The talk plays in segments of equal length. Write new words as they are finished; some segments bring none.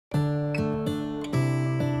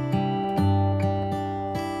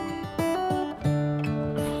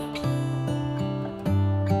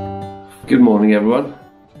Good morning everyone.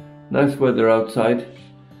 Nice weather outside.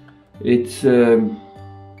 It's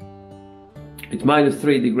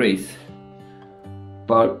 -3 degrees,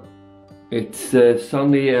 but it's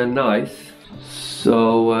sunny and nice.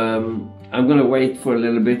 So I'm gonna wait for a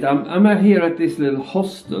little bit. I'm here at this little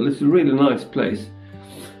hostel. It's a really nice place.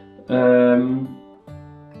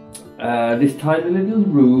 This tiny little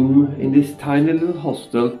room in this tiny little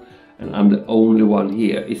hostel, and I'm the only one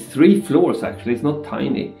here. It's 3 floors actually. It's not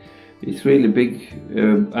tiny. It's really big,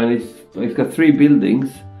 and it's got 3 buildings.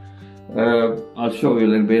 I'll show you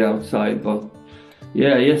a little bit outside, but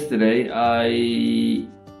yeah, yesterday I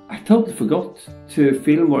totally forgot to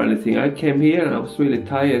film or anything. I came here and I was really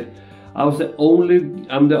tired. I'm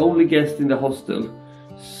the only guest in the hostel,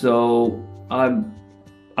 so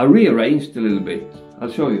I rearranged a little bit. I'll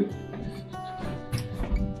show you.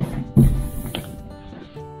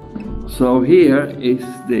 So here is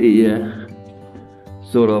the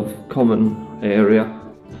sort of common area,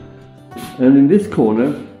 and in this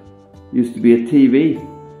corner used to be a TV,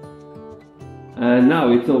 and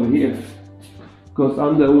now it's over here because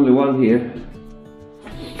I'm the only one here.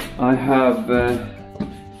 I have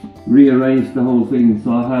rearranged the whole thing,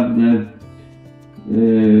 so I have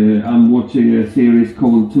I'm watching a series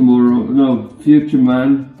called Future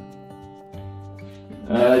Man.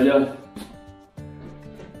 Just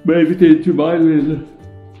made it into my little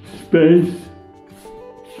space.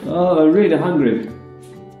 Oh, I'm really hungry,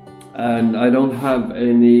 and I don't have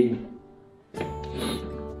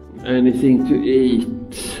anything to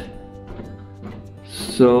eat,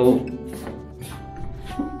 so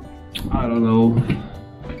I don't know.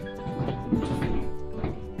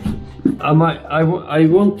 I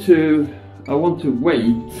want to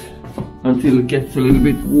wait until it gets a little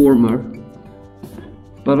bit warmer,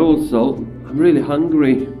 but also I'm really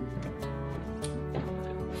hungry.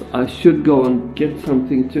 I should go and get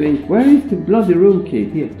something to eat. Where is the bloody room key?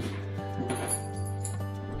 Here.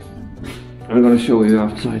 I'm gonna show you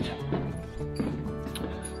outside.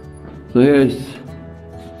 So here's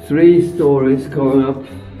 3 stories going up.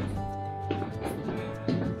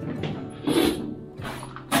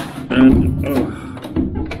 And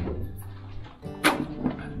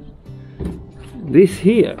this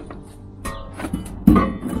here.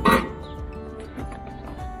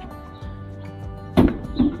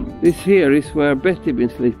 This here is where Betty been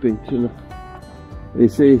sleeping tonight. You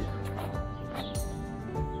see.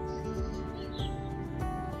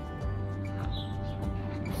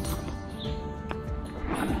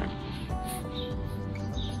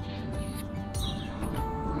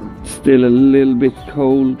 Still a little bit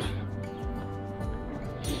cold,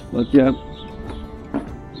 but yeah.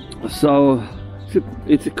 So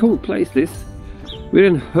it's a cool place. This we're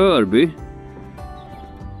in Hörby,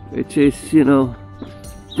 which is, you know,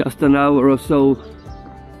 just an hour or so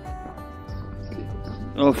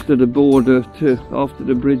after the border after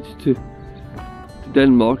the bridge to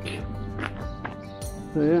Denmark.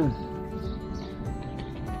 So yeah,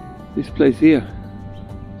 this place here,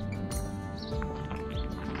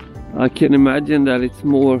 I can imagine that it's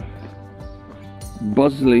more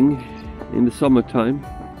bustling in the summertime.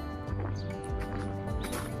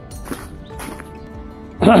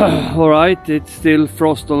 Alright, it's still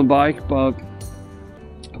frost on the bike, but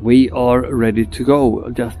we are ready to go. I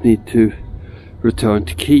just need to return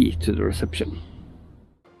the key to the reception.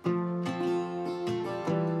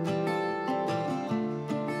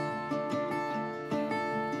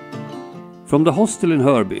 From the hostel in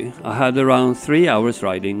Hörby, I had around 3 hours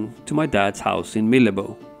riding to my dad's house in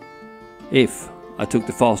Millebo, if I took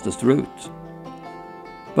the fastest route.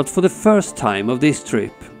 But for the first time of this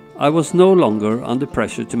trip, I was no longer under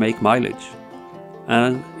pressure to make mileage,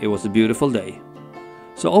 and it was a beautiful day.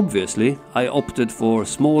 So obviously I opted for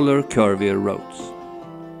smaller, curvier roads.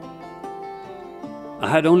 I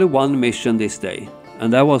had only one mission this day,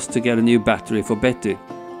 and that was to get a new battery for Betty.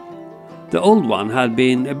 The old one had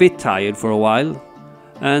been a bit tired for a while,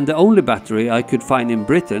 and the only battery I could find in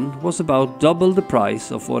Britain was about double the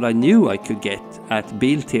price of what I knew I could get at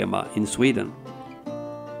Biltema in Sweden.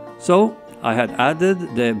 So I had added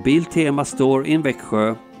the Biltema store in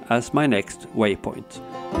Växjö as my next waypoint.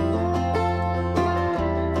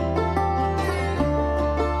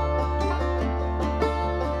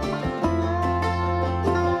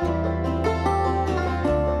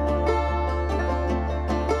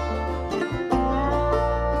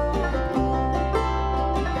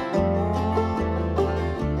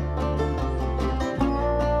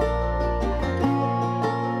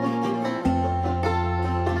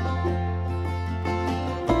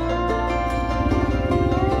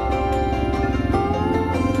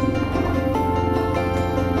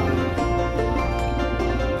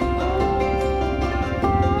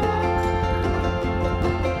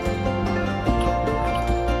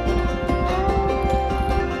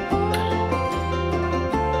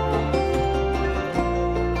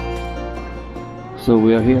 So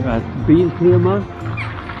we are here at Biltema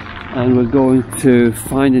and we're going to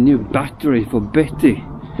find a new battery for Betty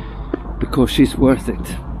because she's worth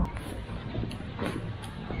it.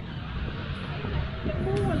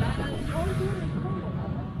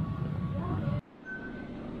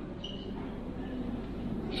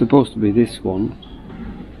 Supposed to be this one.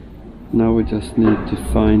 Now we just need to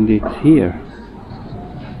find it here.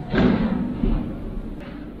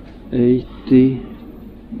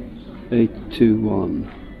 80821.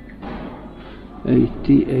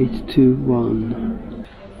 80821.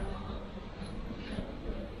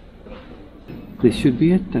 This should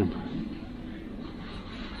be it then.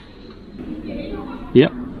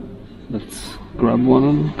 Yep. Let's grab one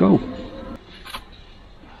and go.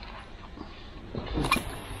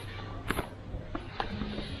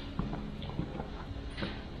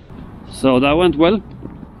 So that went well.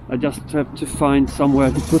 I just have to find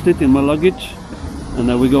somewhere to put it in my luggage and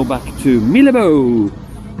then we go back to Millebo.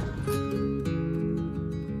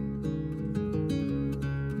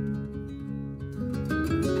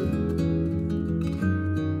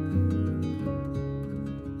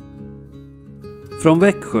 From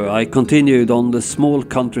Växjö I continued on the small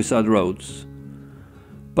countryside roads,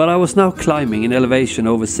 but I was now climbing in elevation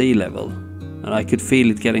over sea level and I could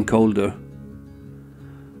feel it getting colder.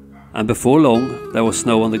 And before long there was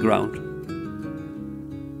snow on the ground.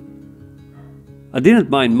 I didn't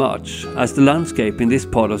mind much, as the landscape in this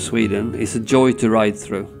part of Sweden is a joy to ride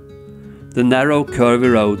through. The narrow curvy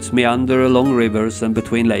roads meander along rivers and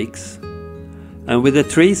between lakes, and with the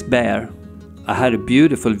trees bare I had a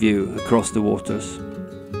beautiful view across the waters.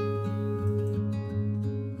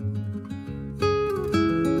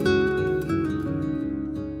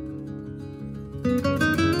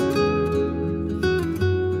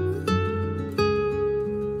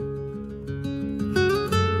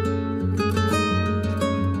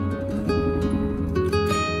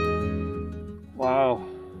 Wow,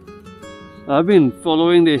 I've been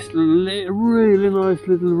following this really nice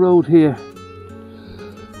little road here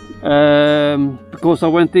because I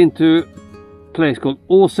went into a place called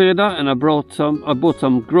Åseda and I bought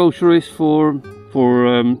some groceries for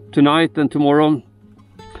tonight and tomorrow,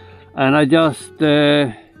 and I just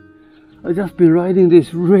been riding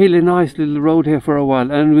this really nice little road here for a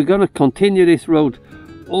while, and we're gonna continue this road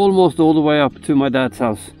almost all the way up to my dad's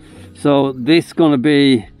house. So this gonna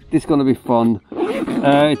be fun.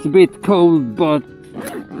 It's a bit cold, but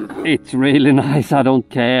it's really nice. I don't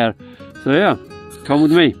care. So yeah, come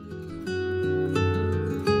with me.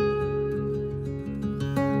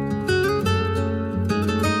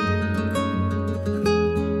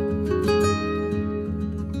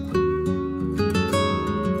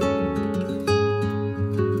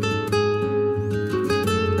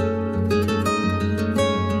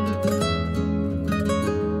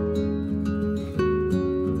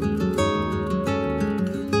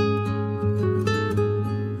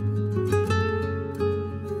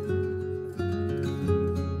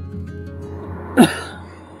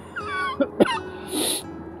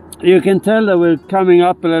 You can tell that we're coming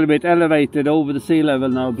up a little bit elevated over the sea level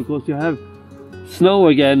now because you have snow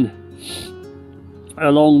again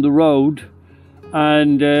along the road,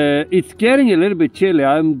 and it's getting a little bit chilly.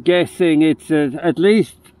 I'm guessing it's at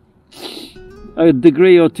least a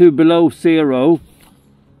degree or two below zero,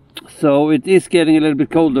 so it is getting a little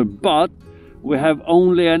bit colder, but we have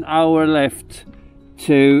only an hour left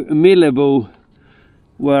to Millebo,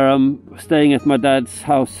 where I'm staying at my dad's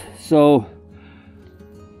house, so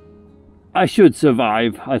I should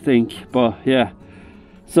survive, I think. But yeah,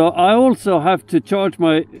 so I also have to charge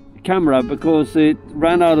my camera because it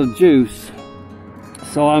ran out of juice,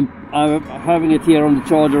 so I'm having it here on the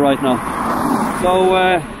charger right now.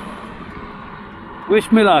 So wish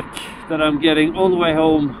me luck that I'm getting all the way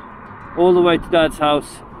home, all the way to dad's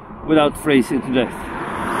house without freezing to death.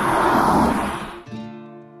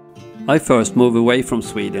 I first moved away from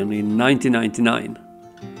Sweden in 1999,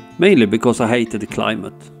 mainly because I hated the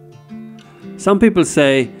climate. Some people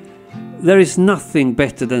say there is nothing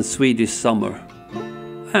better than Swedish summer,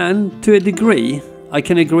 and to a degree I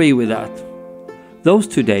can agree with that. Those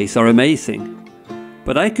 2 days are amazing,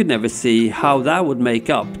 but I could never see how that would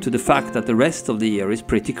make up to the fact that the rest of the year is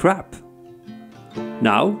pretty crap.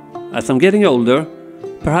 Now, as I'm getting older,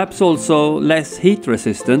 perhaps also less heat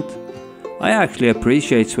resistant, I actually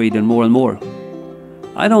appreciate Sweden more and more.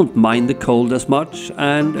 I don't mind the cold as much,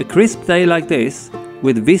 and a crisp day like this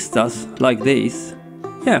with vistas like these,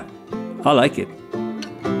 yeah, I like it.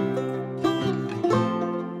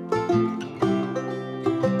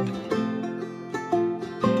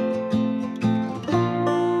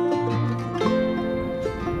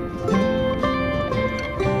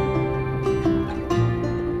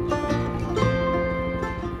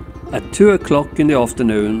 At 2 o'clock in the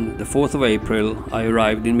afternoon, the 4th of April, I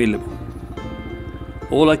arrived in Millebo.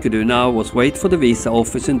 All I could do now was wait for the visa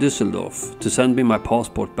office in Düsseldorf to send me my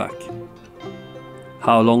passport back.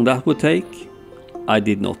 How long that would take, I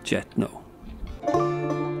did not yet know.